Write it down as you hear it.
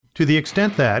To the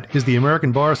Extent That is the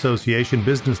American Bar Association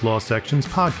Business Law Section's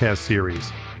podcast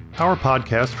series. Our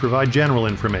podcasts provide general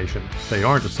information. They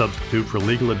aren't a substitute for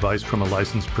legal advice from a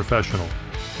licensed professional.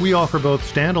 We offer both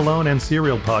standalone and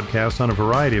serial podcasts on a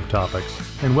variety of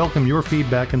topics and welcome your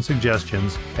feedback and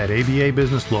suggestions at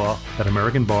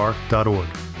ababusinesslaw@americanbar.org.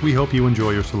 We hope you enjoy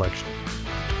your selection.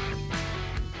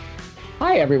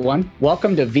 Hi, everyone.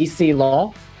 Welcome to VC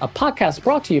Law, a podcast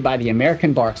brought to you by the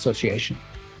American Bar Association.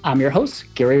 I'm your host,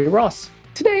 Gary Ross.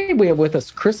 Today, we have with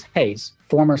us Chris Hayes,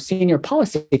 former Senior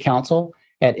Policy Counsel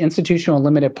at Institutional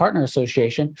Limited Partner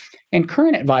Association and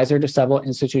current advisor to several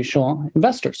institutional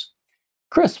investors.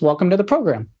 Chris, welcome to the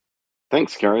program.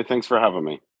 Thanks, Gary. Thanks for having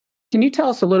me. Can you tell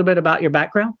us a little bit about your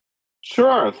background?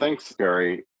 Sure. Thanks,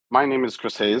 Gary. My name is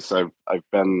Chris Hayes. I've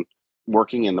been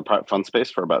working in the private fund space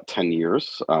for about 10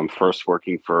 years. First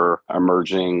working for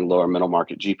emerging lower middle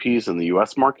market GPs in the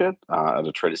US market at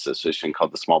a trade association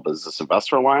called the Small Business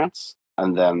Investor Alliance.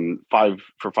 And then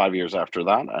for 5 years after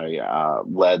that, I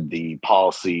led the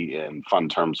policy and fund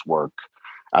terms work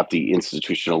at the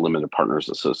Institutional Limited Partners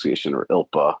Association, or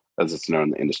ILPA, as it's known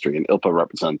in the industry. And ILPA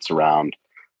represents around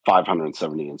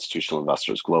 570 institutional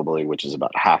investors globally, which is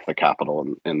about half the capital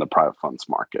in the private funds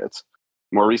market.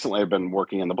 More recently, I've been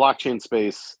working in the blockchain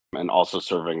space and also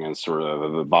serving as sort of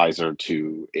an advisor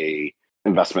to a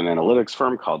investment analytics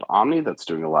firm called Omni that's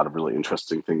doing a lot of really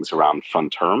interesting things around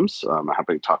fund terms. I'm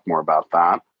happy to talk more about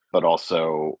that, but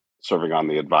also serving on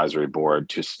the advisory board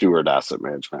to Steward Asset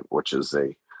Management, which is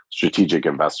a strategic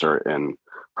investor in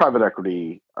private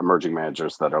equity emerging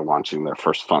managers that are launching their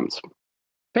first funds.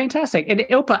 Fantastic. And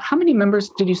ILPA, how many members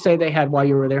did you say they had while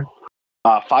you were there?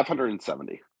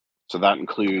 570. So that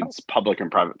includes public and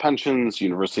private pensions,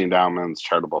 university endowments,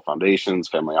 charitable foundations,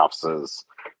 family offices,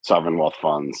 sovereign wealth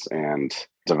funds, and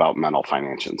developmental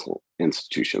financial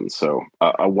institutions. So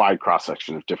a wide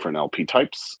cross-section of different LP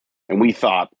types. And we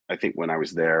thought, I think when I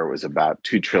was there, it was about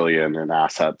 $2 trillion in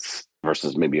assets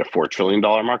versus maybe a $4 trillion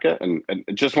market. And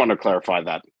just want to clarify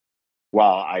that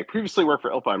while I previously worked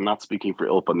for ILPA, I'm not speaking for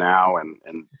ILPA now, and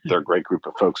they're a great group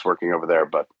of folks working over there,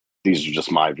 but these are just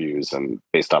my views and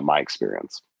based on my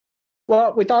experience.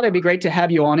 Well, we thought it'd be great to have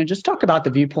you on and just talk about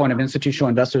the viewpoint of institutional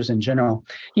investors in general.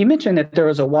 You mentioned that there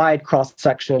is a wide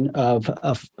cross-section of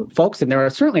folks, and there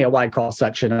is certainly a wide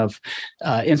cross-section of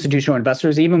institutional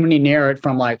investors. Even when you narrow it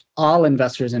from like all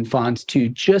investors in funds to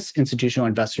just institutional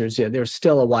investors, there's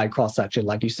still a wide cross-section.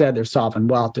 Like you said, there's sovereign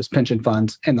wealth, there's pension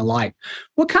funds, and the like.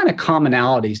 What kind of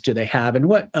commonalities do they have, and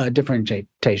what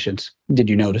differentiations did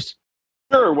you notice?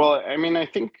 Sure. Well, I mean, I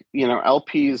think,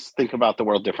 LPs think about the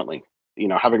world differently.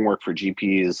 Having worked for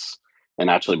GPs and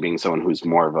actually being someone who's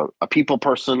more of a people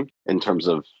person in terms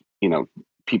of,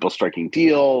 people striking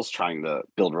deals, trying to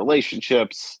build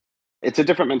relationships. It's a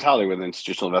different mentality with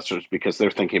institutional investors because they're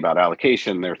thinking about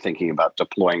allocation, they're thinking about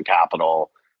deploying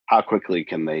capital, how quickly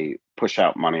can they push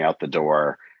out money out the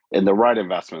door in the right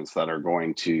investments that are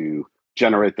going to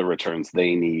generate the returns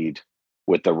they need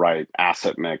with the right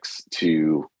asset mix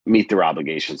to meet their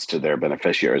obligations to their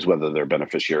beneficiaries, whether their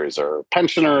beneficiaries are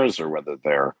pensioners or whether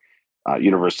they're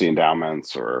university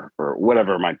endowments or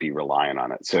whatever might be relying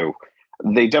on it. So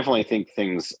they definitely think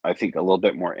things, I think, a little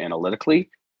bit more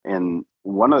analytically. And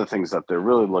one of the things that they're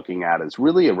really looking at is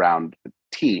really around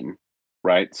team,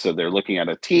 right? So they're looking at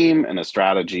a team and a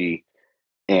strategy.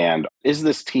 And is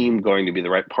this team going to be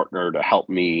the right partner to help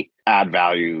me add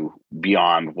value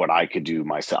beyond what I could do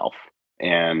myself?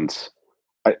 And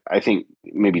I think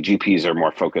maybe GPs are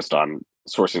more focused on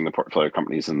sourcing the portfolio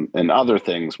companies and other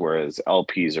things, whereas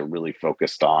LPs are really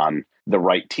focused on the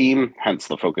right team, hence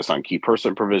the focus on key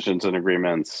person provisions and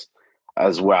agreements,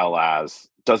 as well as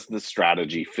does the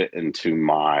strategy fit into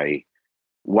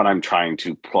what I'm trying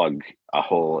to plug a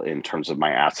hole in terms of my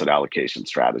asset allocation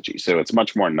strategy. So it's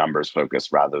much more numbers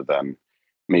focused rather than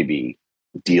maybe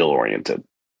deal oriented.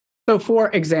 So, for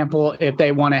example, if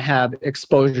they want to have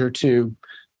exposure to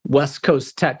West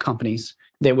Coast tech companies,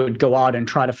 they would go out and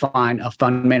try to find a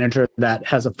fund manager that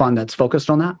has a fund that's focused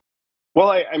on that? Well,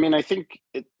 I think,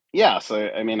 yes.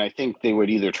 I think they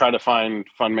would either try to find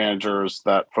fund managers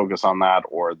that focus on that,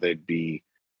 or they'd be,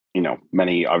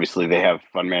 many, obviously they have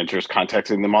fund managers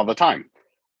contacting them all the time.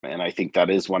 And I think that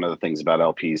is one of the things about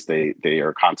LPs. They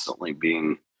are constantly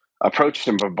being approached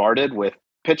and bombarded with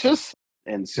pitches.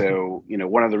 And so,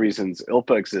 one of the reasons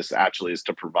ILPA exists actually is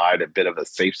to provide a bit of a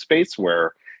safe space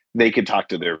where they could talk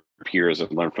to their peers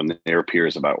and learn from their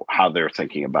peers about how they're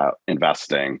thinking about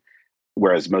investing.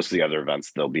 Whereas most of the other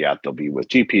events they'll be with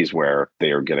GPs where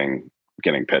they are getting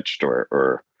pitched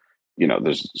or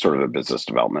there's sort of a business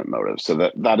development motive. So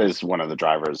that is one of the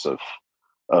drivers of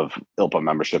of ILPA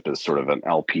membership is sort of an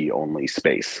LP only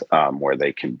space where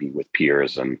they can be with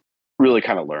peers and really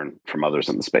kind of learn from others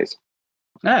in the space.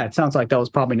 Yeah, it sounds like that was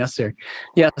probably necessary.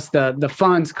 Yes, the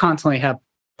funds constantly have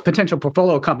potential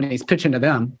portfolio companies pitching to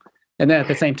them, and then at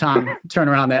the same time, turn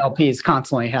around the LPs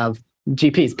constantly have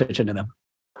GPs pitching to them.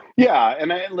 Yeah,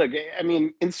 and I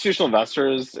mean, institutional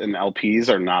investors and LPs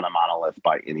are not a monolith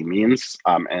by any means,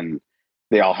 and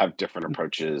they all have different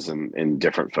approaches and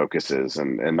different focuses.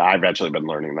 And I've actually been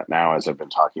learning that now as I've been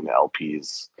talking to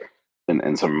LPs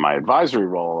in some of my advisory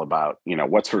role about,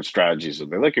 what sort of strategies are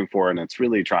they looking for, and it's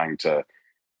really trying to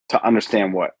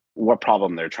understand what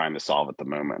problem they're trying to solve at the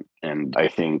moment. And I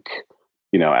think,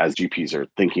 as GPs are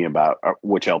thinking about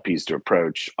which LPs to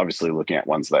approach, obviously looking at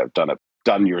ones that have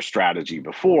done your strategy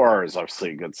before is obviously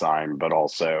a good sign, but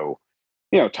also,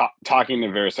 talking to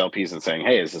various LPs and saying,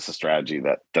 hey, is this a strategy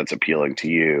that's appealing to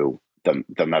you? Then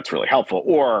that's really helpful.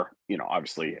 Or,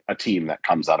 obviously a team that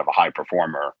comes out of a high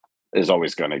performer is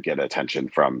always going to get attention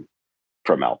from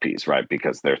LPs, right?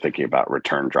 Because they're thinking about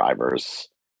return drivers,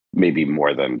 maybe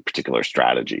more than particular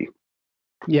strategy.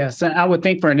 Yes, and I would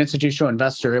think for an institutional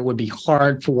investor, it would be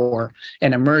hard for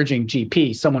an emerging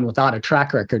GP, someone without a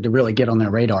track record, to really get on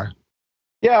their radar.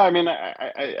 Yeah, I mean,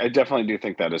 I definitely do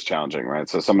think that is challenging, right?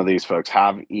 So some of these folks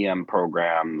have EM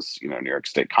programs. New York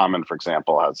State Common, for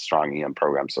example, has strong EM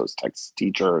programs, so it's Texas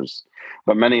Teachers.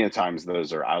 But many of the times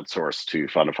those are outsourced to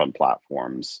fund-of-fund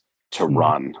platforms to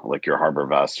run, like your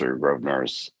HarborVest or your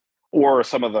Grosvenors. Or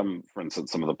some of them, for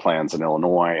instance, some of the plans in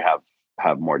Illinois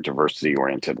have more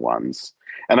diversity-oriented ones.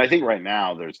 And I think right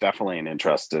now there's definitely an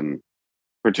interest in,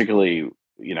 particularly,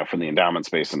 from the endowment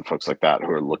space and folks like that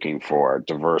who are looking for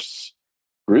diverse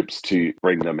groups to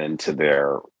bring them into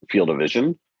their field of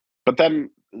vision. But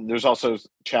then there's also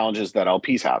challenges that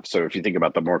LPs have. So if you think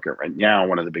about the market right now,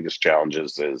 one of the biggest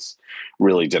challenges is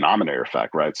really denominator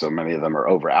effect, right? So many of them are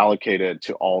over allocated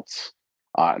to alts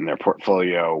in their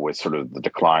portfolio with sort of the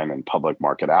decline in public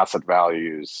market asset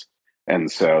values.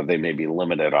 And so they may be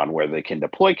limited on where they can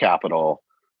deploy capital.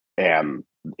 And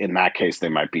in that case, they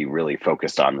might be really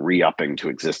focused on re-upping to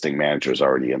existing managers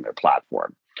already in their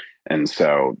platform. And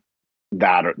so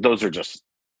those are just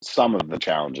some of the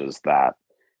challenges that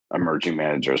emerging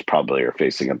managers probably are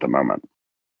facing at the moment.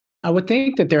 I would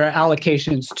think that there are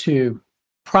allocations to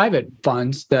private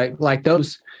funds that, like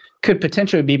those, could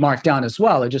potentially be marked down as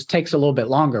well. It just takes a little bit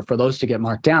longer for those to get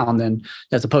marked down than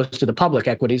as opposed to the public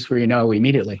equities where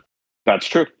immediately. That's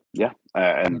true. Yeah.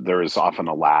 And there is often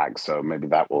a lag. So maybe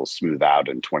that will smooth out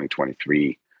in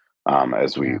 2023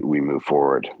 as we move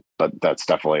forward. But that's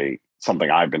definitely something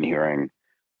I've been hearing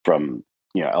from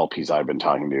LPs I've been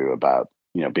talking to about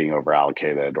being over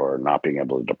allocated or not being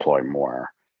able to deploy more.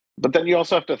 But then you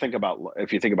also have to think about,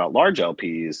 if you think about large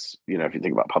LPs, if you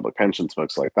think about public pensions,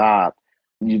 folks like that,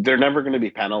 they're never going to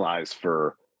be penalized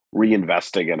for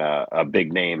reinvesting in a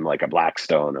big name like a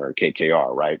Blackstone or a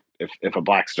KKR, right? If a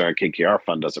Blackstone or KKR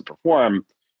fund doesn't perform,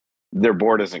 their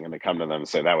board isn't going to come to them and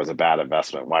say that was a bad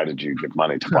investment. Why did you give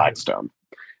money to Blackstone?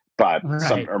 But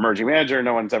some emerging manager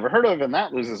no one's ever heard of, and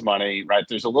that loses money, right?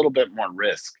 There's a little bit more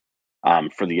risk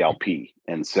for the LP.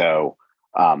 And so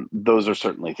those are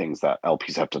certainly things that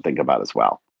LPs have to think about as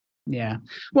well. Yeah.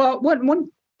 Well, one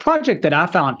project that I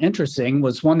found interesting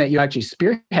was one that you actually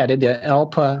spearheaded, the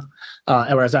ILPA,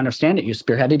 or as I understand it, you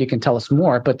spearheaded, you can tell us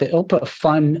more, but the ILPA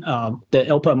fund, the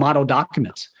ILPA model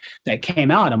documents that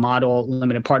came out, a model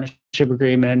limited partnership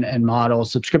agreement and model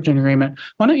subscription agreement.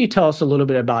 Why don't you tell us a little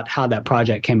bit about how that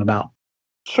project came about?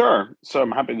 Sure. So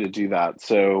I'm happy to do that.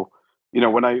 So,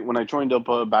 when I joined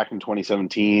ILPA back in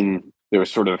 2017, there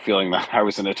was sort of a feeling that I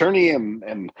was an attorney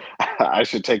and I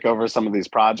should take over some of these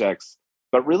projects.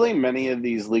 But really, many of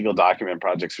these legal document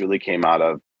projects really came out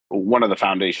of one of the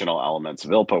foundational elements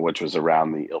of ILPA, which was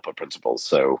around the ILPA principles.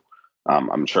 So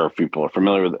I'm sure if people are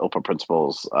familiar with ILPA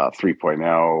principles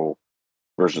 3.0,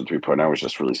 version 3.0 was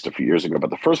just released a few years ago, but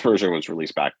the first version was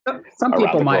released back. Some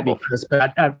people might be,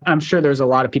 but I'm sure there's a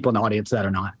lot of people in the audience that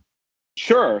are not.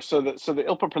 Sure. So the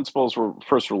ILPA principles were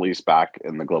first released back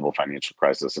in the global financial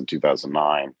crisis in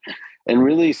 2009 and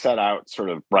really set out sort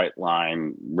of bright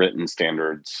line written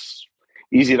standards,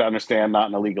 easy to understand, not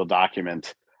in a legal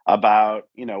document, about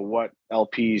what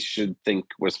LPs should think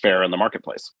was fair in the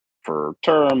marketplace for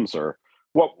terms or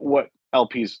what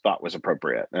LPs thought was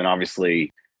appropriate. And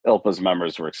obviously ILPA's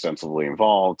members were extensively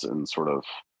involved in sort of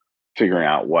figuring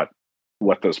out what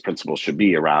those principles should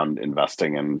be around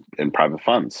investing in private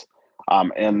funds.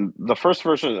 And the first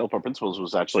version of ILPA principles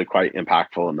was actually quite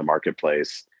impactful in the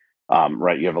marketplace.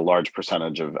 Right, you have a large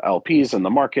percentage of LPs in the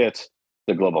market.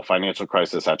 The global financial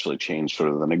crisis actually changed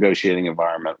sort of the negotiating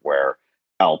environment where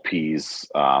LPs,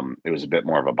 it was a bit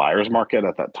more of a buyer's market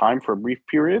at that time for a brief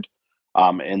period.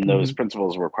 And those Mhm.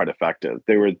 principles were quite effective.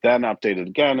 They were then updated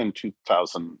again in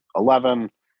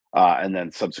 2011, and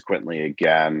then subsequently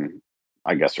again,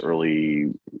 I guess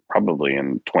probably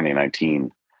in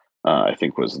 2019, I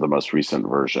think was the most recent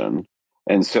version.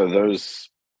 And so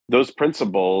those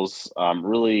principles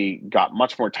really got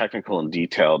much more technical and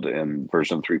detailed in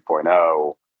version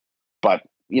 3.0. But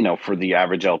for the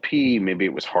average LP, maybe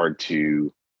it was hard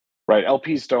to. Right,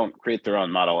 LPs don't create their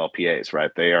own model LPAs,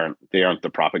 right? They aren't the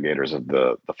propagators of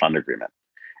the fund agreement,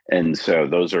 and so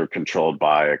those are controlled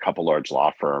by a couple large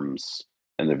law firms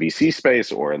in the VC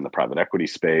space or in the private equity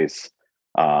space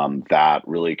that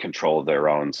really control their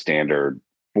own standard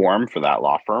form for that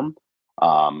law firm,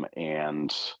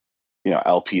 and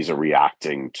LPs are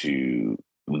reacting to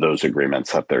those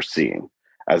agreements that they're seeing,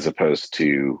 as opposed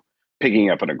to picking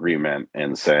up an agreement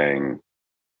and saying,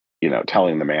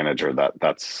 telling the manager that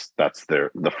that's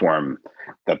the form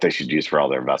that they should use for all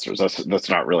their investors. That's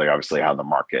not really obviously how the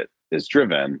market is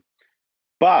driven.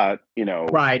 But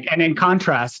Right. And in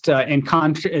contrast,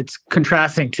 it's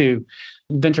contrasting to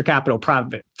venture capital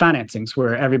private financings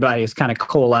where everybody is kind of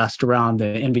coalesced around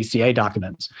the NVCA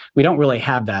documents. We don't really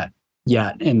have that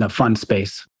yet in the fund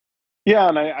space. yeah,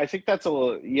 and I think that's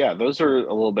those are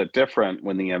a little bit different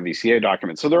when the MVCA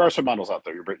documents. So there are some models out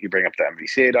there. You bring up the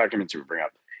MVCA documents. You bring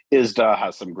up ISDA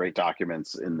has some great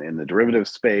documents in the derivative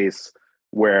space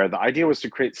where the idea was to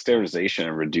create standardization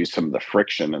and reduce some of the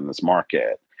friction in this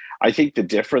market. I think the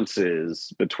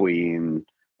differences between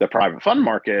the private fund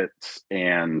markets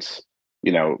and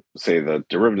say the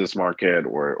derivatives market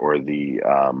or the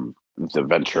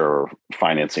venture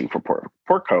financing for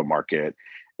portco market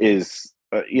is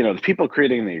the people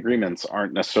creating the agreements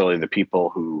aren't necessarily the people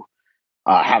who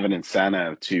have an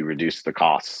incentive to reduce the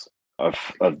costs of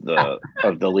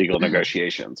the legal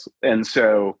negotiations. And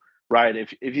so, right,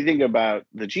 if you think about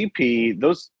the GP,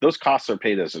 those costs are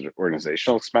paid as an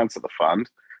organizational expense of the fund.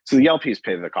 So the LPs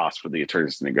pay the cost for the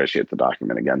attorneys to negotiate the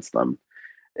document against them.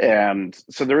 And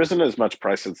so there isn't as much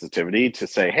price sensitivity to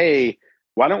say, hey,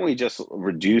 why don't we just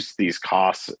reduce these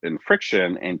costs and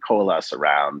friction and coalesce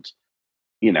around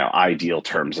ideal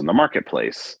terms in the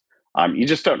marketplace. You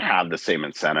just don't have the same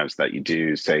incentives that you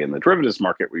do, say, in the derivatives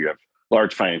market, where you have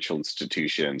large financial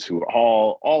institutions who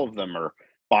all of them are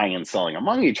buying and selling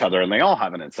among each other, and they all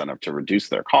have an incentive to reduce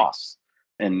their costs.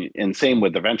 And same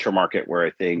with the venture market, where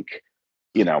I think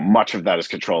much of that is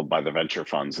controlled by the venture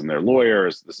funds and their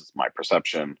lawyers. This is my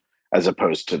perception, as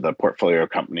opposed to the portfolio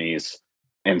companies.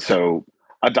 And so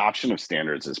adoption of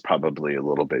standards is probably a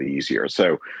little bit easier.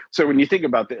 So when you think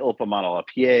about the ILPA model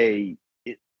LPA,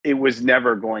 it was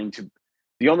never going to.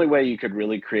 The only way you could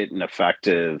really create an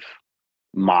effective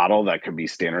model that could be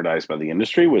standardized by the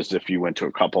industry was if you went to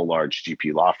a couple large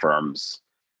GP law firms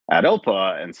at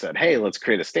ILPA and said, "Hey, let's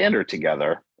create a standard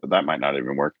together." That might not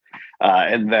even work,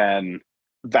 and then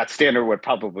that standard would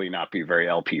probably not be very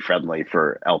LP friendly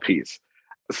for LPs.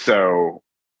 So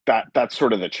that's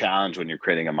sort of the challenge when you're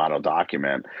creating a model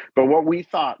document. But what we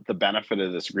thought the benefit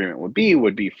of this agreement would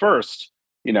be first,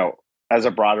 as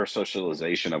a broader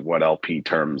socialization of what LP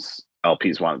terms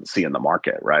LPs wanted to see in the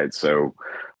market, right? So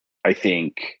I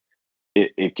think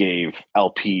it gave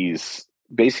LPs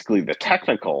basically the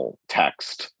technical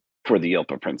text for the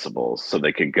ILPA principles so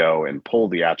they could go and pull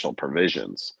the actual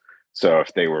provisions. So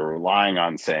if they were relying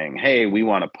on saying, hey, we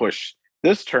want to push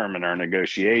this term in our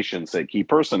negotiations, say key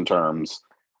person terms,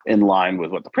 in line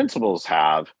with what the principles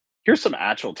have, here's some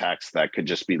actual text that could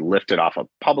just be lifted off a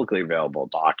publicly available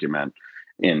document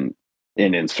and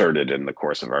inserted in the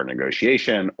course of our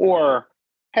negotiation. Or,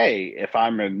 hey, if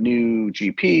I'm a new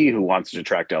GP who wants to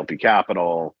attract LP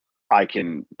capital, I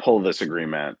can pull this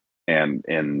agreement and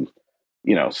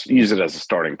use it as a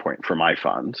starting point for my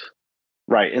fund.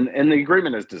 Right. And the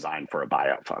agreement is designed for a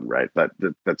buyout fund, right?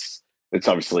 That's it's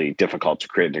obviously difficult to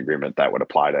create an agreement that would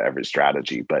apply to every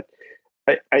strategy. But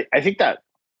I think that,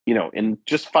 and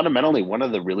just fundamentally, one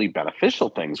of the really beneficial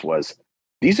things was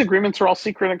these agreements are all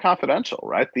secret and confidential,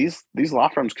 right? These law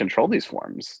firms control these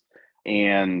forms.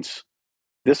 And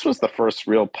this was the first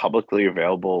real publicly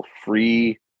available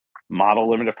free model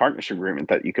limited partnership agreement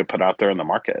that you could put out there in the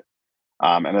market.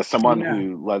 And as someone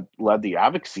who led the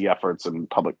advocacy efforts and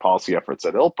public policy efforts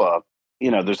at ILPA,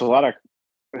 there's a lot of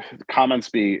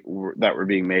comments that were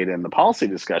being made in the policy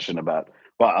discussion about,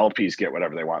 well, LPs get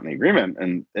whatever they want in the agreement.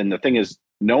 And the thing is,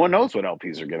 no one knows what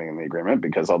LPs are getting in the agreement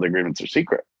because all the agreements are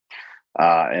secret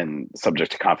and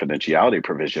subject to confidentiality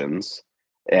provisions.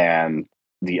 And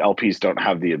the LPs don't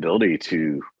have the ability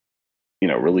to,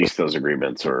 release those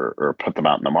agreements or put them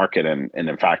out in the market. And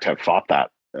in fact, have fought that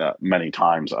many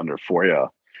times under FOIA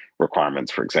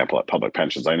requirements, for example, at public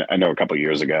pensions. I know a couple of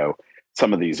years ago,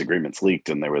 some of these agreements leaked,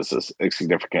 and there was a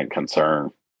significant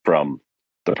concern from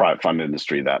the private fund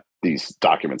industry that these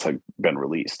documents had been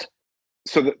released.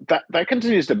 So that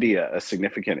continues to be a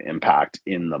significant impact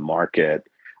in the market.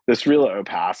 This real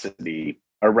opacity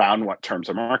around what terms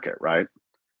a market, right?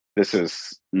 This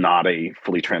is not a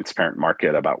fully transparent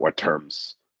market about what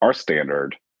terms are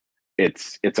standard.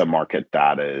 It's a market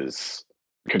that is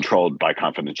controlled by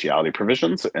confidentiality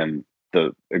provisions, and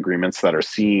the agreements that are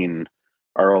seen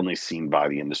are only seen by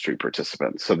the industry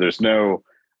participants. So there's no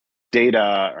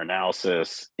data or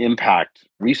analysis, impact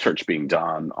research being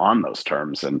done on those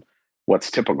terms and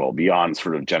what's typical beyond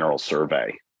sort of general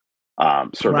surveys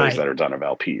Right. that are done of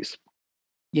LPs.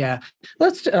 Yeah,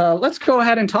 let's go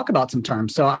ahead and talk about some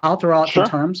terms. So I'll throw out some Sure.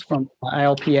 terms from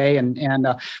ILPA, and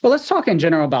well, let's talk in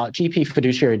general about GP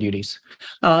fiduciary duties.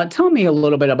 Tell me a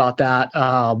little bit about that.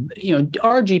 Are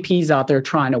GPs out there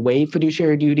trying to waive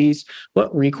fiduciary duties?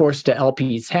 What recourse do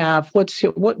LPs have?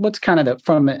 What's kind of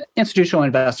from an institutional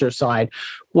investor side?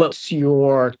 What's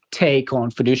your take on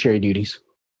fiduciary duties?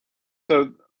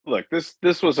 So look,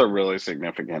 this was a really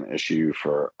significant issue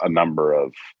for a number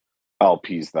of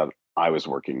LPs that I was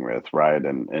working with, right?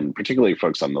 And particularly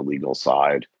folks on the legal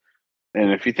side.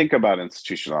 And if you think about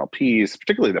institutional LPs,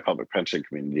 particularly the public pension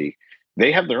community,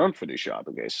 they have their own fiduciary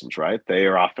obligations, right? They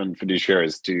are often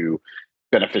fiduciaries to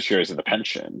beneficiaries of the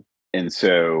pension. And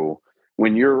so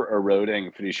when you're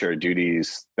eroding fiduciary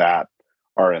duties that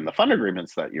are in the fund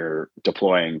agreements that you're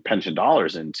deploying pension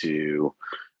dollars into,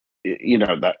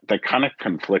 that kind of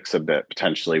conflicts a bit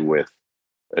potentially with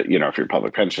if you're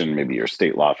public pension, maybe your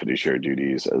state law fiduciary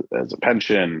duties as a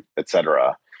pension, et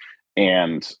cetera.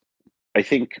 And I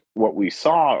think what we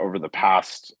saw over the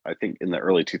past, I think in the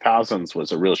early 2000s,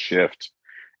 was a real shift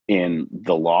in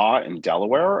the law in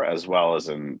Delaware as well as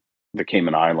in the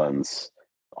Cayman Islands,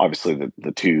 obviously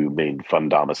the two main fund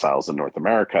domiciles in North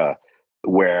America,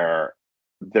 where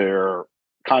their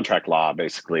contract law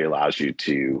basically allows you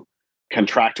to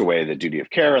contract away the duty of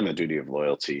care and the duty of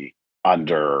loyalty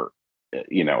under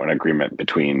an agreement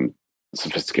between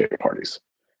sophisticated parties.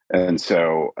 And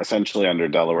so essentially under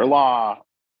Delaware law,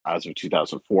 as of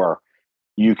 2004,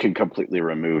 you can completely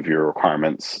remove your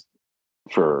requirements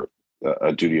for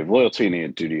a duty of loyalty and a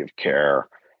duty of care.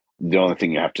 The only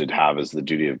thing you have to have is the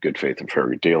duty of good faith and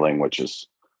fair dealing, which is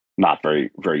not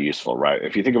very, very useful, right?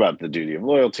 If you think about the duty of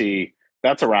loyalty,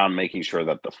 that's around making sure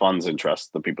that the fund's interests,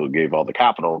 the people who gave all the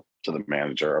capital to the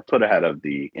manager, are put ahead of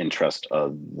the interest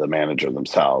of the manager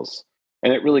themselves.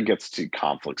 And it really gets to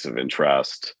conflicts of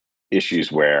interest,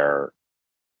 issues where,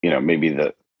 maybe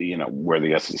where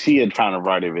the SEC had found a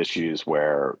variety of issues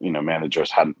where,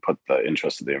 managers hadn't put the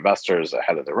interest of the investors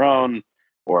ahead of their own,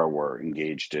 or were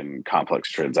engaged in complex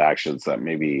transactions that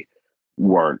maybe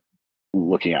weren't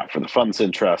looking out for the fund's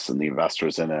interests and the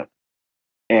investors in it.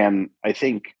 And I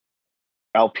think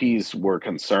LPs were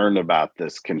concerned about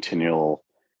this continual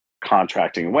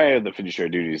contracting away of the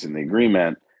fiduciary duties in the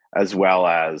agreement, as well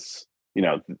as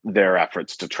their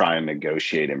efforts to try and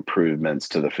negotiate improvements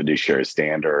to the fiduciary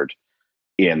standard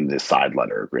in the side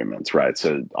letter agreements, right?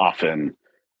 So often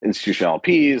institutional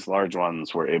LPs, large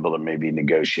ones, were able to maybe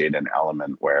negotiate an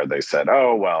element where they said,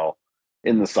 oh, well,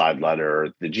 in the side letter,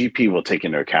 the GP will take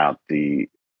into account the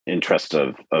interest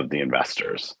of the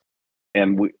investors.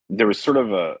 And there was sort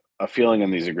of a feeling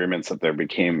in these agreements that there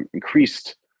became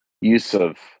increased use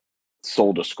of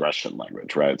sole discretion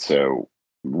language, right? So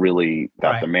really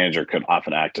that the manager could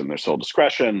often act in their sole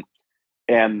discretion.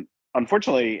 And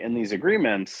unfortunately, in these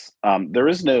agreements, there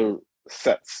is no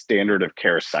set standard of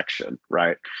care section,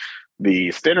 right?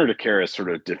 The standard of care is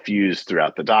sort of diffused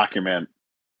throughout the document,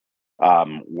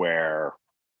 where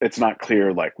it's not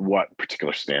clear like what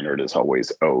particular standard is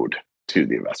always owed to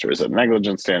the investor. Is it a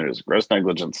negligence standard? Is it a gross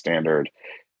negligence standard?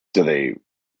 Do they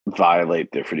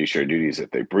violate their fiduciary duties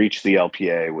if they breach the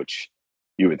LPA, which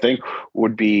you would think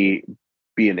would be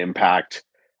an impact?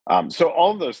 So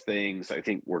all of those things I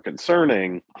think were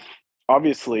concerning.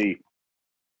 Obviously,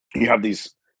 you have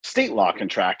these state law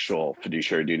contractual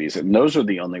fiduciary duties, and those are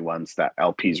the only ones that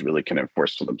LPs really can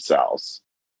enforce for themselves.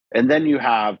 And then you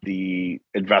have the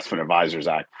Investment Advisors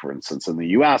Act, for instance, in the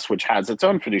US, which has its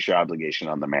own fiduciary obligation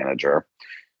on the manager.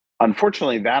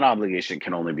 Unfortunately, that obligation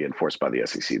can only be enforced by the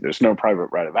SEC. There's no private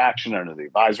right of action under the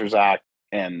Advisors Act.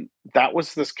 And that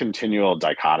was this continual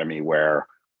dichotomy where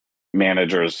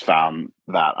managers found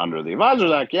that under the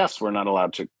Advisors Act, yes, we're not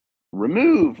allowed to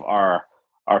remove our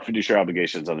fiduciary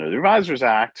obligations under the Advisors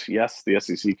Act. Yes, the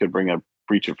SEC could bring a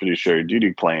breach of fiduciary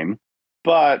duty claim,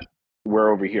 but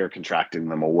we're over here contracting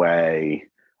them away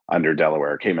under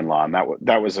Delaware Cayman law. And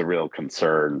that was a real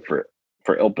concern for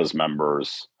ILPA's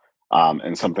members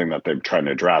and something that they're trying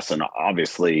to address. And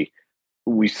obviously,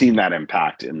 we've seen that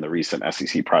impact in the recent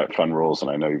SEC private fund rules.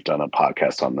 And I know you've done a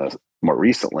podcast on this more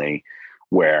recently,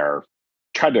 where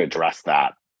tried to address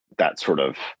that sort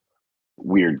of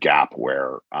weird gap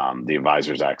where the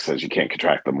Advisors Act says you can't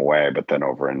contract them away, but then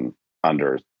over and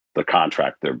under the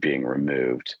contract, they're being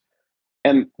removed.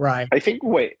 And Right. I think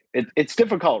it's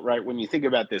difficult, right? When you think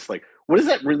about this, like, what does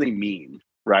that really mean,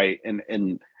 right?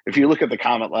 And if you look at the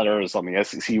comment letters on the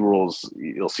SEC rules,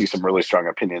 you'll see some really strong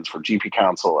opinions for GP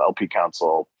Council, LP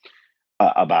Council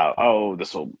about,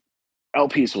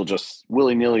 LPs will just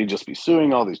willy-nilly just be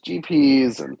suing all these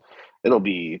GPs and it'll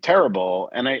be terrible.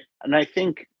 And I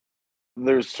think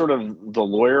there's sort of the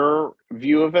lawyer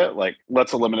view of it, like,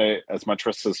 let's eliminate as much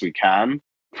risk as we can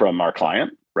from our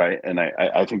client, right? And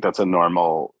I think that's a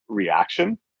normal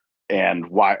reaction. And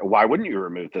why wouldn't you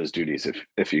remove those duties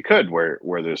if you could, where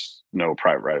there's no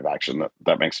private right of action?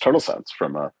 That makes total sense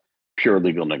from a pure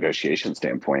legal negotiation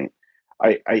standpoint.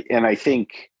 I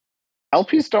think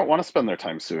LPs don't want to spend their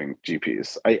time suing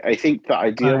GPs. I think the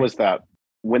idea was that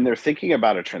when they're thinking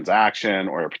about a transaction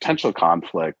or a potential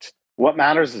conflict, what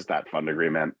matters is that fund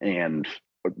agreement. And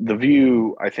the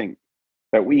view I think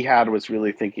that we had was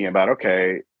really thinking about,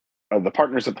 okay, are the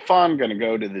partners at the fund going to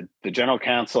go to the general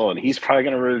counsel and he's probably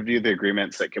going to review the agreement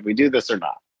and say, can we do this or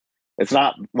not? It's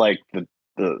not like the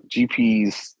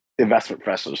GPs, investment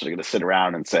professionals, are going to sit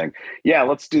around and saying, yeah,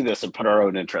 let's do this and put our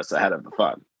own interests ahead of the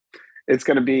fund. It's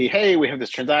going to be, hey, we have this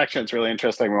transaction. It's really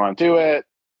interesting. We want to do it.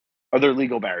 Are there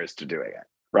legal barriers to doing it?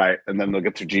 Right. And then they'll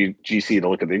get to GC to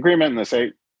look at the agreement and they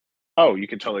say, oh, you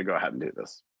can totally go ahead and do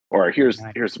this. Or here's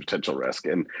the potential risk.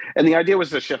 And the idea was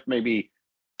to shift, maybe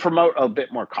promote a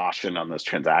bit more caution on those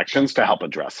transactions to help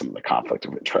address some of the conflict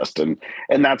of interest. And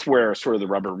that's where sort of the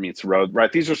rubber meets the road,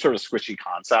 right? These are sort of squishy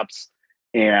concepts.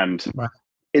 And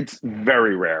it's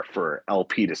very rare for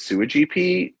LP to sue a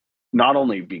GP, not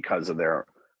only because of their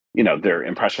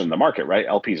impression in the market, right?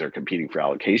 LPs are competing for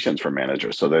allocations for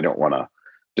managers, so they don't want to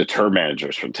deter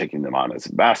managers from taking them on as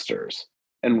investors.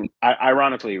 And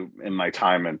ironically, in my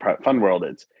time in private fund world,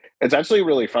 it's actually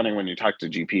really funny when you talk to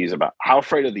GPs about how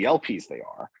afraid of the LPs they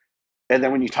are. And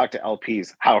then when you talk to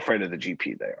LPs, how afraid of the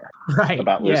GP they are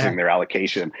about losing their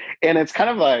allocation. And it's kind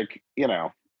of like,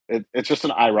 it's just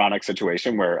an ironic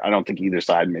situation where I don't think either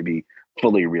side maybe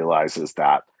fully realizes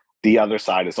that the other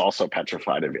side is also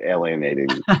petrified of alienating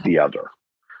the other.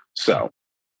 So.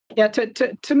 Yeah,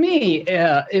 to me,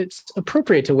 it's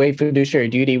appropriate to waive fiduciary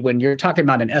duty when you're talking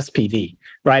about an SPV,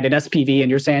 right? An SPV, and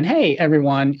you're saying, hey,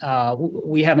 everyone,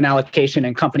 we have an allocation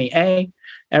in company A.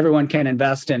 Everyone can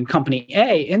invest in company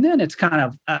A. And then it's kind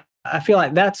of, I feel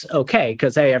like that's okay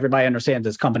because, hey, everybody understands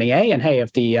it's company A. And hey,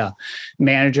 if the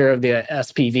manager of the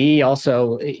SPV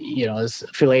also, is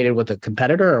affiliated with a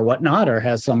competitor or whatnot, or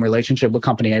has some relationship with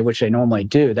company A, which they normally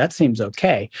do, that seems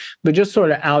okay. But just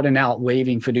sort of out and out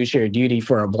waiving fiduciary duty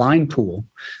for a blind pool,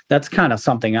 that's kind of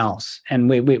something else. And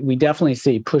we definitely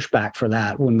see pushback for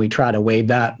that when we try to waive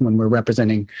that when we're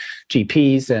representing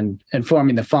GPs and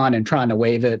forming the fund and trying to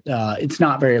waive it. It's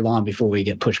not very long before we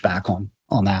get pushback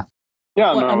on that.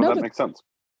 Yeah, that makes sense.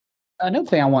 Another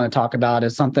thing I want to talk about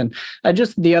is something I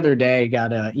just the other day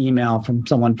got an email from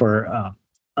someone for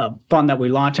a fund that we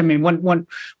launched. I mean,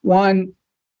 one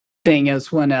thing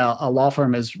is when a law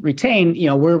firm is retained,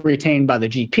 we're retained by the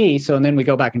GP. So and then we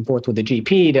go back and forth with the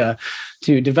GP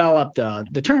to develop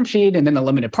the term sheet and then the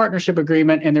limited partnership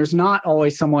agreement. And there's not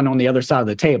always someone on the other side of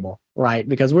the table, right?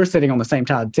 Because we're sitting on the same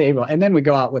side of the table. And then we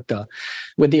go out with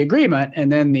the agreement,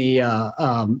 and then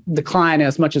the client,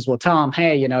 as much as we'll tell them,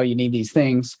 hey, you need these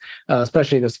things,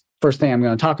 especially this first thing I'm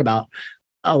going to talk about.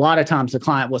 A lot of times the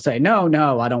client will say, no,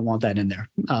 I don't want that in there.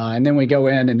 And then we go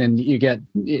in and then you get,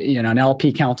 an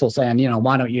LP counsel saying,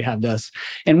 why don't you have this?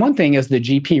 And one thing is the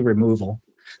GP removal.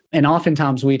 And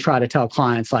oftentimes we try to tell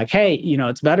clients like, hey,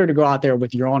 it's better to go out there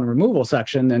with your own removal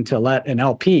section than to let an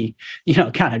LP,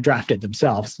 kind of draft it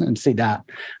themselves and see that.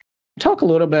 Talk a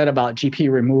little bit about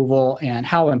GP removal and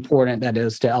how important that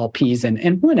is to LPs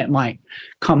and when it might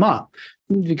come up.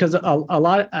 Because a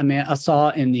lot, I saw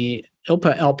in the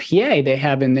ILPA LPA, they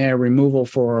have in there removal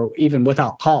for even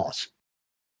without cause.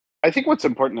 I think what's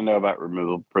important to know about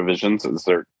removal provisions is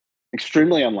they're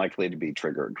extremely unlikely to be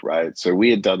triggered, right? So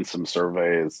we had done some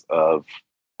surveys of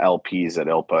LPs at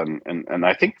ILPA, and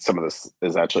I think some of this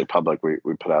is actually public. We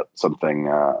put out something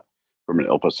from an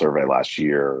ILPA survey last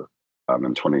year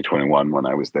in 2021 when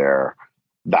I was there,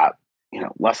 that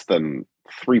less than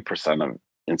 3% of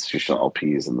institutional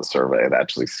LPs in the survey had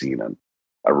actually seen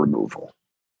a removal.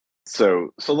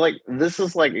 So like this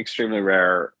is like extremely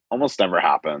rare, almost never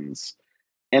happens.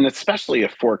 And especially a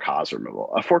for cause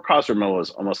removal. A for cause removal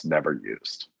is almost never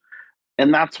used.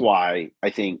 And that's why I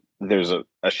think there's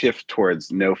a shift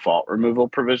towards no fault removal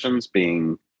provisions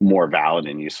being more valid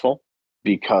and useful,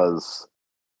 because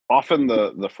often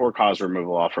the for cause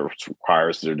removal offer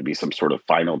requires there to be some sort of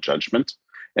final judgment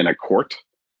in a court,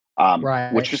 which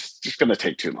Right. is just going to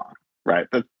take too long, right?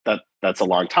 That's a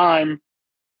long time.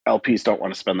 LPs don't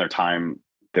want to spend their time.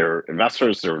 They're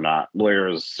investors. They're not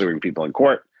lawyers suing people in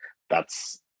court.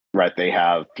 That's right. They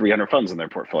have 300 funds in their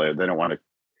portfolio. They don't want to.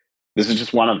 This is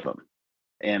just one of them,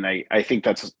 and I think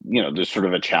that's, there's sort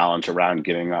of a challenge around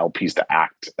getting LPs to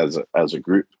act as a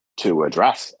group to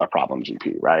address a problem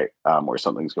GP, right, where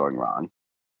something's going wrong.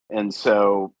 And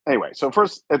so anyway, so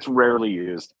first, it's rarely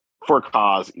used. For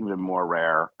cause, even more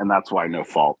rare, and that's why no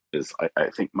fault is,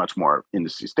 I think, much more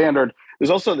industry standard.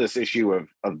 There's also this issue of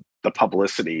the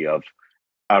publicity of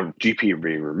a GP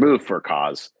being removed for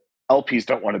cause. LPs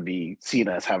don't want to be seen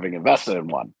as having invested in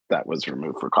one that was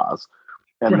removed for cause,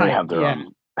 and they Right. have their Yeah.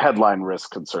 own headline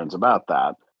risk concerns about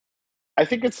that. I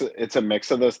think it's a mix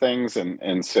of those things,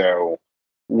 and so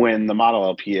when the model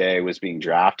LPA was being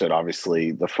drafted,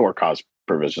 obviously the for cause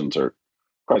provisions are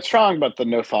quite strong, but the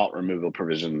no fault removal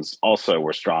provisions also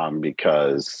were strong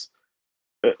because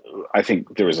I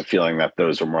think there was a feeling that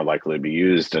those were more likely to be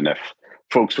used, and if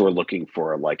folks were looking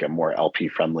for like a more LP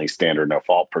friendly standard no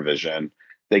fault provision,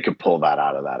 they could pull that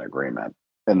out of that agreement.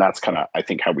 And that's kind of, I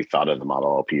think, how we thought of the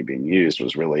model LP being used,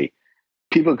 was really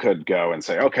people could go and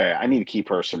say, okay, I need a key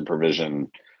person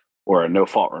provision or a no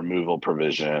fault removal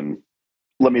provision.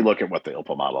 Let me look at what the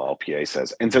ILPA model LPA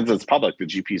says. And since it's public, the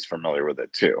GP is familiar with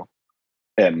it too,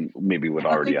 and maybe would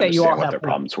I already think that you all understand what have their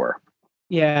problems were.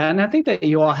 Yeah, and I think that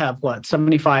you all have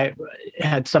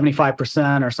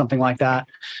 75% or something like that,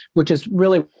 which is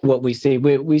really what we see.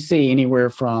 We see anywhere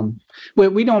from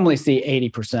we normally see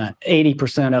 80%.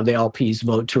 80% of the LPs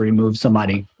vote to remove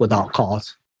somebody without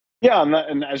cause. Yeah,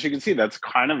 and as you can see, that's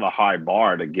kind of a high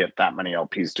bar to get that many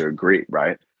LPs to agree,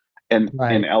 right? And in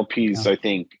Right. LPs, Yeah. I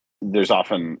think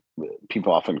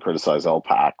people often criticize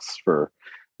LPACs for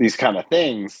these kind of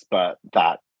things, but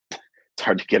that it's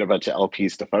hard to get a bunch of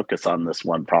LPs to focus on this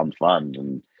one problem fund.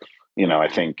 And I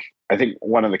think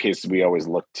one of the cases we always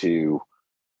look to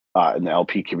in the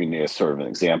LP community as sort of an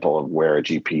example of where a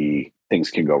GP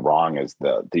things can go wrong is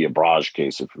the Abraj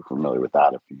case, if you're familiar with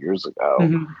that, a few years ago,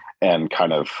 Mhm. and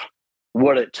kind of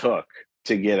what it took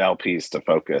to get LPs to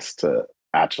focus to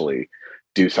actually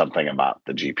do something about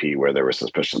the GP where there were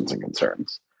suspicions and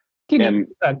concerns. And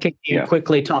Can you yeah,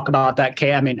 quickly talk about that,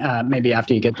 Kay? I mean, maybe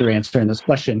after you get through answering this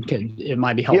question, it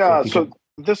might be helpful yeah. if you could So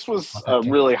this talk was about that a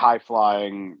too. really high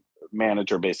flying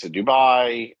manager based in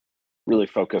Dubai, really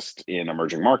focused in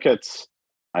emerging markets.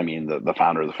 I mean, the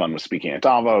founder of the fund was speaking at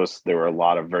Davos. There were a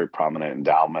lot of very prominent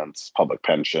endowments, public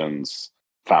pensions,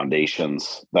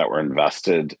 foundations that were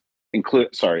invested,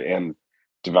 and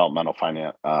developmental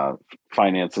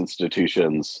finance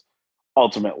institutions.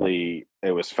 Ultimately,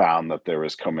 it was found that there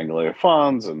was commingling of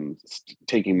funds and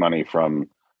taking money from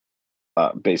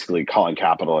basically calling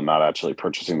capital and not actually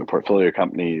purchasing the portfolio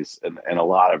companies, and a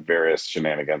lot of various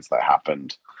shenanigans that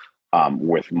happened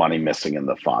with money missing in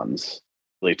the funds.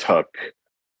 It really took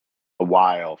a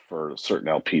while for certain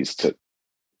LPs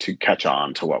to catch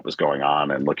on to what was going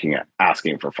on and looking at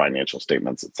asking for financial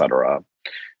statements, et cetera.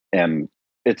 And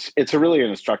it's a really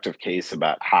instructive case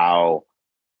about how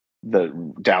the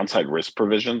downside risk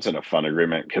provisions in a fund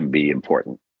agreement can be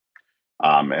important.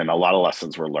 And a lot of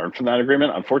lessons were learned from that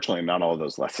agreement. Unfortunately, not all of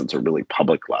those lessons are really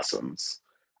public lessons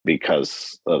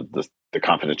because of the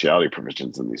confidentiality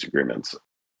provisions in these agreements.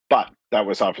 But that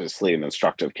was obviously an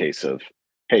instructive case of,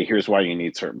 hey, here's why you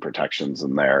need certain protections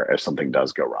in there if something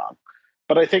does go wrong.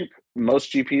 But I think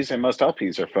most GPs and most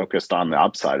LPs are focused on the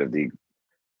upside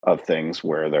of things,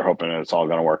 where they're hoping it's all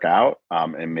going to work out,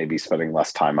 and maybe spending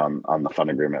less time on the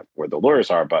fund agreement where the lawyers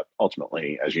are. But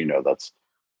ultimately, as you know,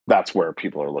 that's where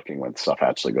people are looking when stuff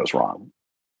actually goes wrong.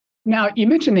 Now, you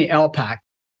mentioned the LPAC,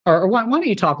 or why don't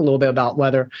you talk a little bit about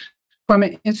whether, from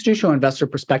an institutional investor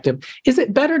perspective, is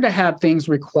it better to have things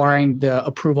requiring the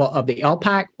approval of the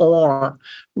LPAC or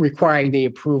requiring the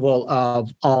approval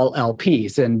of all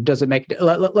LPs? And does it make,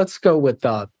 let's go with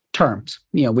terms.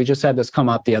 We just had this come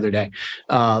up the other day,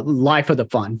 life of the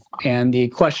fund. And the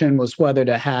question was whether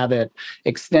to have it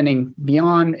extending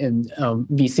beyond in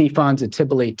VC funds at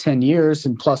typically 10 years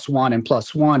and +1 and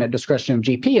 +1 at discretion of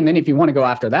GP. And then if you want to go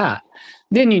after that,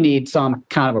 then you need some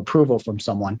kind of approval from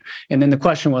someone. And then the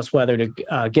question was whether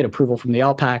to get approval from the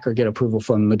LPAC or get approval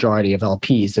from the majority of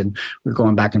LPs. And we're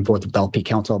going back and forth with LP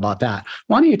Council about that.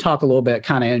 Why don't you talk a little bit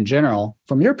kind of in general,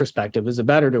 from your perspective, is it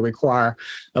better to require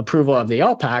approval of the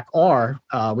LPAC or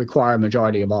require a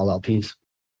majority of all LPs?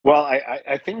 Well,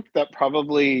 I think that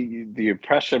probably the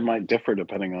impression might differ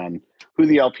depending on who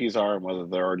the LPs are and whether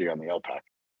they're already on the LPAC.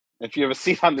 If you have a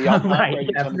seat on the LPAC, Right. right, you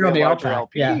Yeah, if tend to you're be on a the larger LPAC.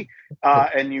 Yeah.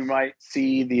 LP, and you might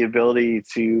see the ability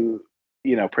to,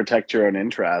 protect your own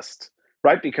interest,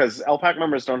 right? Because LPAC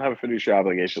members don't have a fiduciary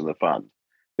obligation to the fund;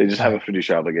 they just have a Right.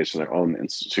 fiduciary obligation to their own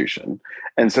institution,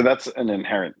 and so that's an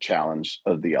inherent challenge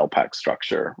of the LPAC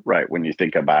structure, right? When you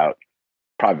think about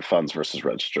private funds versus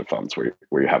registered funds, where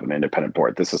you have an independent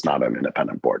board, this is not an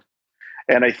independent board,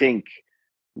 and I think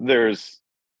there's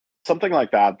something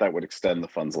like that would extend the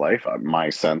fund's life.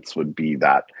 My sense would be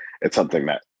that it's something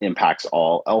that impacts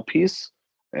all LPs,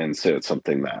 and so it's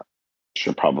something that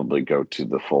should probably go to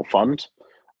the full fund.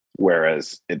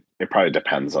 Whereas it probably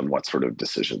depends on what sort of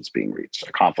decisions being reached.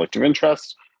 A conflict of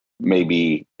interest,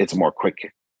 maybe it's more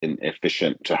quick and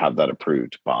efficient to have that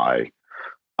approved by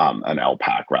an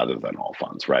LPAC rather than all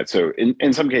funds, right? So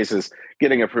in some cases,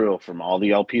 getting approval from all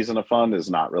the LPs in a fund is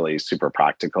not really super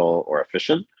practical or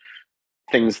efficient.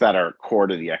 Things that are core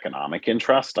to the economic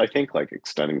interest, I think, like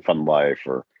extending fund life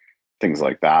or things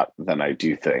like that, then I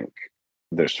do think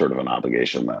there's sort of an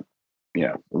obligation that,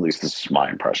 at least this is my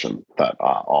impression, that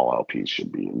all LPs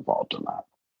should be involved in that,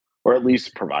 or at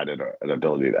least provided an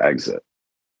ability to exit.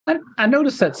 I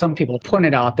noticed that some people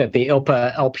pointed out that the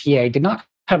ILPA LPA did not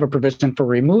have a provision for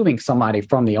removing somebody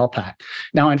from the LPAC.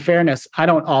 Now, in fairness, I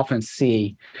don't often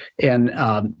see in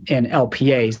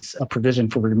LPAs a provision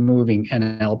for removing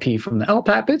an LP from the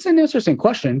LPAC. But it's an interesting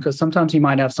question because sometimes you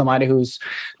might have somebody who's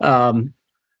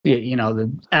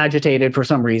agitated for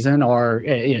some reason, or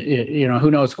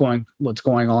who knows what's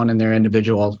going on in their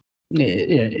individual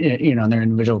their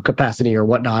individual capacity or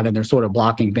whatnot, and they're sort of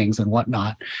blocking things and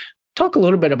whatnot. Talk a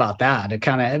little bit about that. It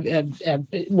kind of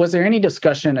was there any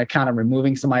discussion of kind of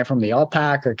removing somebody from the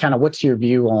LPAC, or kind of what's your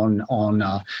view on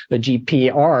the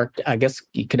GP, or I guess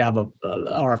you could have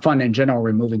or a fund in general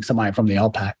removing somebody from the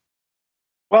LPAC?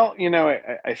 Well,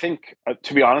 I think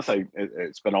to be honest,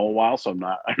 it's been a while, so I'm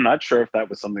not sure if that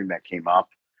was something that came up,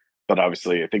 but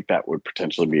obviously I think that would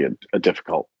potentially be a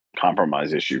difficult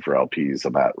compromise issue for LPs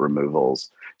about removals.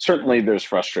 Certainly, there's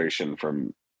frustration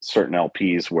from certain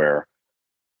LPs where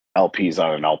LPs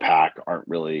on an LPAC aren't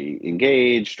really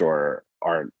engaged or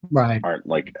aren't Right. aren't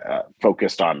like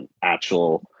focused on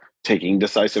actual taking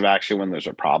decisive action when there's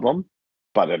a problem.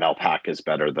 But an LPAC is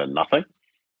better than nothing.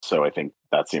 So I think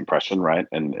that's the impression, right?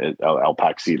 And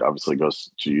LPAC seat obviously goes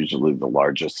to usually the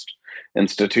largest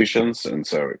institutions, and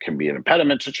so it can be an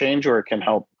impediment to change, or it can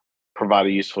help provide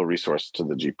a useful resource to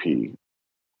the GP.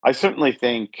 I certainly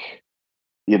think,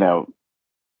 you know,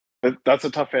 that's a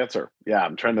tough answer. Yeah,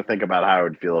 I'm trying to think about how I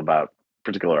would feel about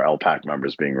particular LPAC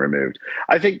members being removed.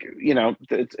 I think,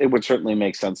 it would certainly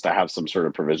make sense to have some sort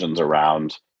of provisions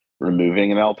around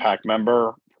removing an LPAC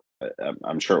member.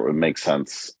 I'm sure it would make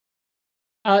sense.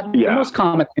 The Yeah. most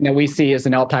common thing that we see is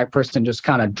an LPAC person just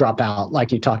kind of drop out,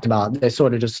 like you talked about. They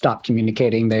sort of just stop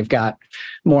communicating. They've got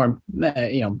more,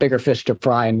 bigger fish to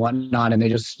fry and whatnot, and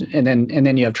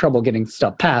then you have trouble getting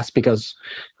stuff passed because,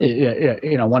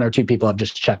 one or two people have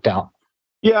just checked out.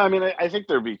 Yeah, I mean, I think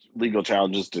there'd be legal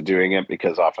challenges to doing it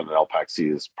because often an LPAC C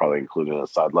is probably included a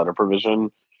side letter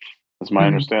provision, is my Mhm.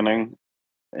 understanding.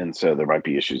 And so there might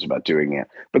be issues about doing it.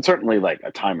 But certainly, like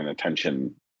a time and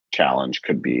attention challenge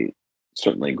could be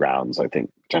certainly grounds, I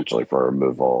think, potentially for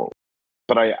removal.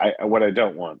 But what I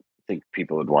don't think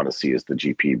people would want to see is the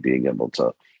GP being able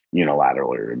to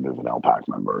unilaterally remove an LPAC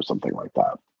member or something like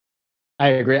that. I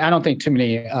agree. I don't think too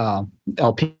many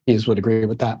LPs would agree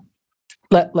with that.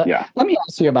 Let me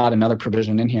ask you about another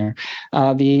provision in here.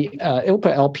 The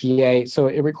ILPA LPA, so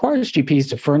it requires GPs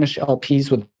to furnish LPs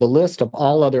with the list of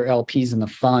all other LPs in the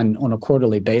fund on a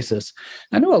quarterly basis.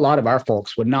 I know a lot of our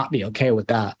folks would not be okay with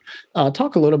that.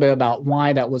 Talk a little bit about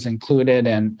why that was included,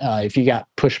 and if you got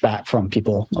pushback from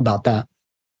people about that.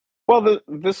 Well,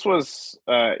 this was,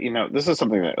 this is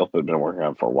something that ILPA had been working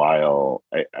on for a while.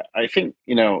 I think,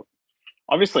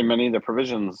 obviously many of the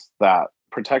provisions that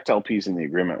protect LPs in the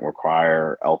agreement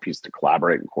require LPs to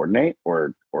collaborate and coordinate,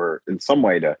 or in some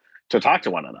way to talk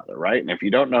to one another, right? And if you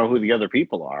don't know who the other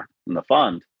people are in the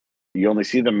fund, you only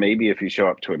see them maybe if you show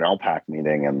up to an LPAC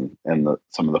meeting and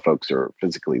some of the folks are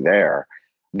physically there,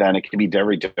 then it can be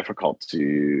very difficult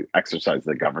to exercise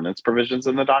the governance provisions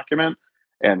in the document.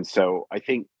 And so I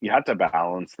think you have to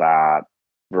balance that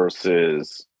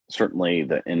versus certainly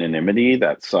the anonymity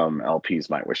that some LPs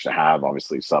might wish to have.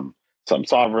 Obviously, some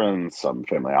sovereigns, some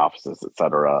family offices, et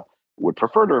cetera, would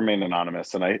prefer to remain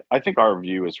anonymous. And I think our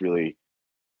view is really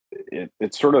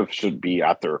it sort of should be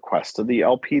at the request of the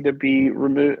LP to be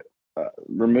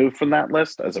removed from that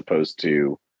list, as opposed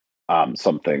to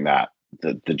something that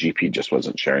the GP just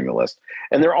wasn't sharing the list.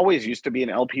 And there always used to be an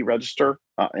LP register.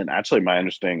 And actually, my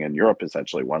understanding in Europe is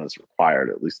actually one is required,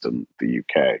 at least in the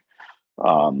UK,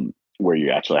 where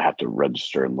you actually have to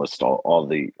register and list all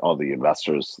the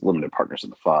investors, limited partners in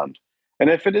the fund. And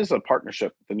if it is a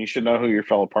partnership, then you should know who your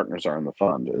fellow partners are in the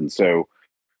fund. And so,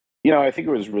 I think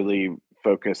it was really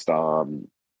focused on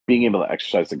being able to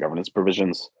exercise the governance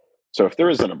provisions. So if there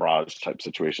is an Abraj type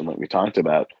situation like we talked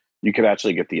about, you could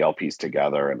actually get the LPs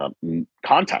together and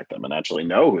contact them and actually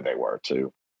know who they were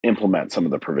to implement some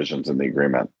of the provisions in the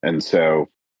agreement. And so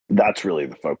that's really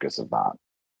the focus of that.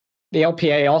 The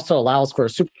LPA also allows for a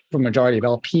supermajority of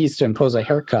LPs to impose a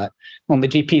haircut on the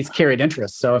GP's carried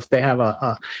interest. So if they have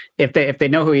if they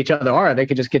know who each other are, they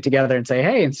could just get together and say,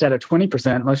 hey, instead of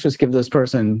 20%, let's just give this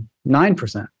person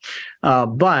 9%.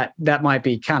 But that might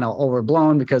be kind of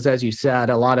overblown because, as you said,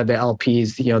 a lot of the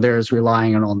LPs, there's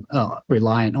reliant on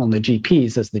the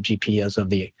GPs as the GP is of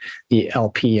the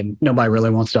LP, and nobody really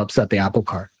wants to upset the apple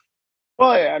cart.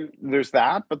 Well, there's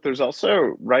that, but there's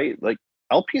also, right, like,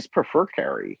 LPs prefer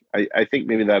carry. I think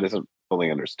maybe that isn't fully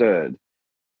understood.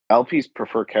 LPs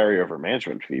prefer carry over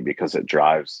management fee because it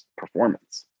drives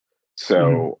performance.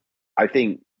 So I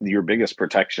think your biggest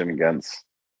protection against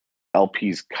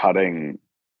LPs cutting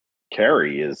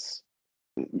carry is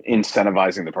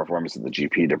incentivizing the performance of the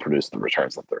GP to produce the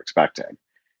returns that they're expecting.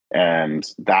 And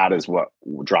that is what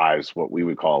drives what we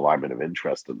would call alignment of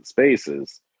interest in the space.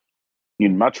 Is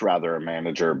you'd much rather a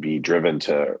manager be driven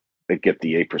to get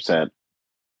the 8%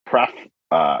 pref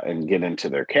and get into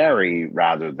their carry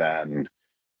rather than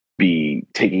be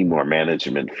taking more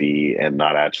management fee and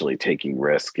not actually taking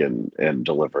risk and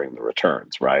delivering the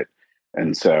returns, right?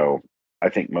 And so I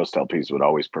think most LPs would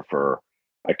always prefer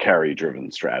a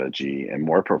carry-driven strategy and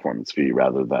more performance fee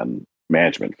rather than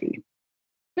management fee.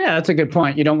 Yeah, that's a good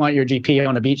point. You don't want your GP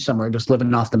on a beach somewhere just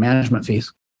living off the management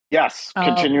fees. Yes,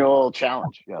 continual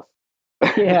challenge, yes.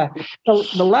 Yeah.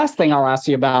 The last thing I'll ask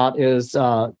you about is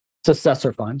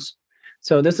successor funds.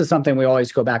 So this is something we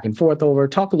always go back and forth over.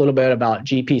 Talk a little bit about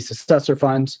GP successor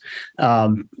funds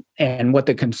and what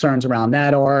the concerns around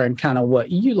that are, and kind of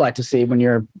what you like to see when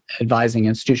you're advising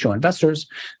institutional investors.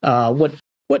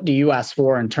 What do you ask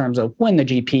for in terms of when the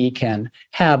GP can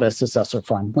have a successor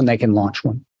fund, when they can launch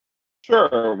one?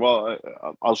 Sure. Well,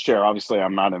 I'll share. Obviously,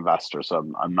 I'm not an investor,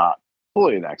 so I'm not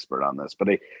fully an expert on this. But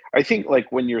I think,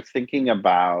 like, when you're thinking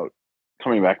about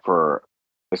coming back for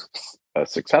a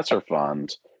successor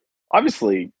fund,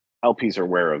 obviously LPs are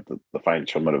aware of the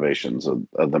financial motivations of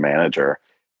the manager,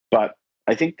 but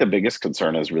I think the biggest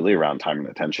concern is really around time and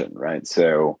attention, right?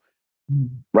 So,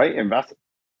 right,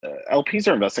 LPs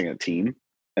are investing in a team,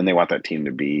 and they want that team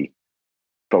to be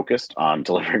focused on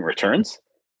delivering returns.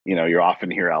 You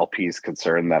often hear LPs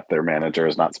concerned that their manager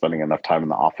is not spending enough time in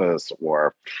the office,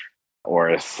 or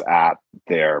is at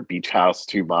their beach house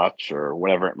too much, or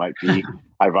whatever it might be.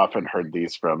 I've often heard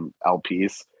these from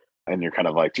LPs, and you're kind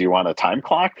of like, do you want a time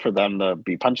clock for them to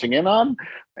be punching in on?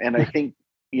 And I think,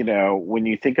 when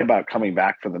you think about coming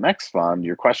back for the next fund,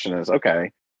 your question is,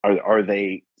 okay, are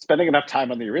they spending enough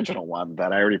time on the original one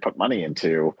that I already put money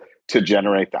into to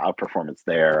generate the outperformance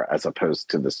there, as opposed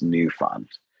to this new fund?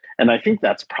 And I think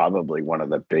that's probably one of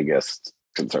the biggest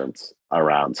concerns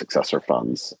around successor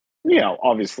funds.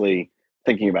 Obviously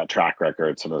thinking about track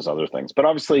records and those other things, but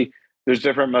obviously there's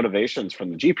different motivations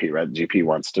from the GP, right? The GP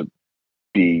wants to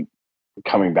be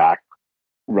coming back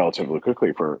relatively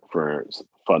quickly for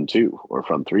fund 2 or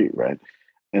fund 3, right?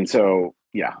 And so,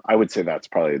 yeah, I would say that's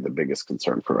probably the biggest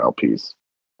concern for LPs.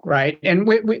 Right. And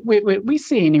we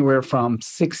see anywhere from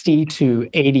 60 to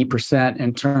 80%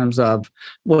 in terms of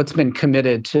what's been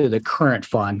committed to the current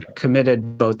fund,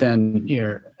 committed both in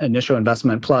your initial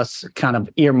investment plus kind of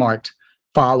earmarked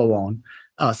follow-on,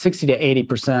 60 to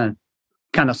 80%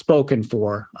 kind of spoken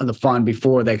for the fund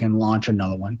before they can launch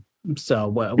another one. So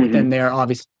within there,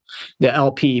 obviously, the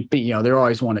LP, they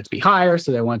always want it to be higher.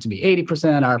 So they want it to be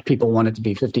 80%. Our people want it to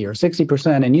be 50 or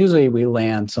 60%. And usually we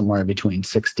land somewhere between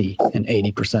 60 and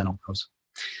 80% on those.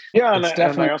 Yeah. And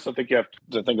I also think you have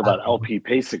to think about LP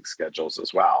pacing schedules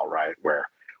as well, right?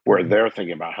 Where they're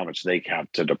thinking about how much they have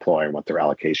to deploy and what their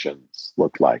allocations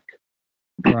look like.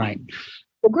 Right.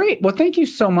 Well, great. Well, thank you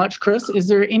so much, Chris. Is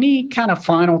there any kind of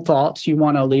final thoughts you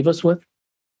want to leave us with?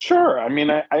 Sure. I mean,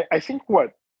 I think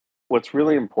what's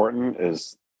really important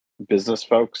is business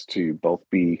folks to both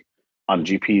be on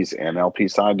GPs and LP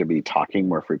side to be talking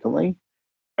more frequently.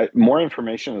 More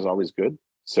information is always good.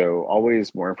 So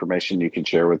always more information you can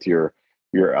share with your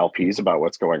LPs about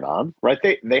what's going on, right?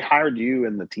 They hired you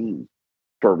and the team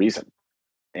for a reason.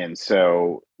 And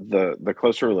so the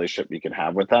closer relationship you can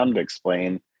have with them to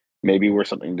explain maybe where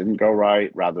something didn't go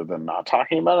right rather than not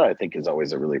talking about it, I think is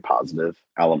always a really positive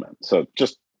element. So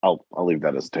just I'll leave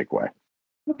that as a takeaway.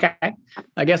 Okay.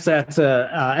 I guess that's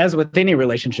as with any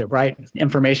relationship, right?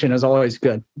 Information is always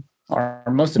good, or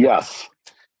most of it. Yes.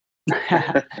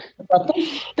 Well,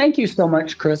 thank you so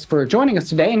much, Chris, for joining us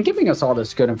today and giving us all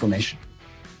this good information.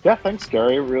 Yeah, thanks,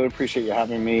 Gary. Really appreciate you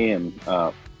having me, and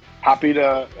happy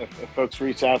to, if folks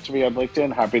reach out to me on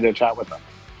LinkedIn, happy to chat with them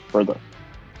further.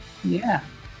 Yeah.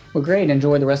 Well, great.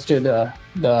 Enjoy the rest of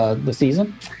the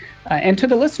season. And to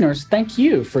the listeners, thank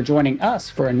you for joining us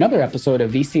for another episode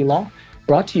of VC Law,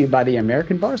 brought to you by the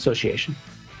American Bar Association.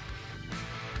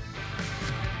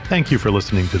 Thank you for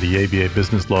listening to the ABA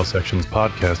Business Law Section's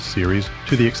podcast series,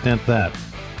 To the Extent That.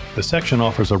 The section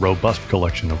offers a robust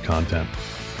collection of content.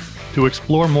 To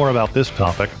explore more about this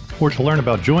topic, or to learn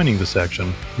about joining the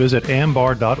section, visit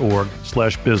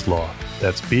ambar.org/bizlaw.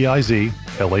 That's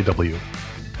BIZLAW.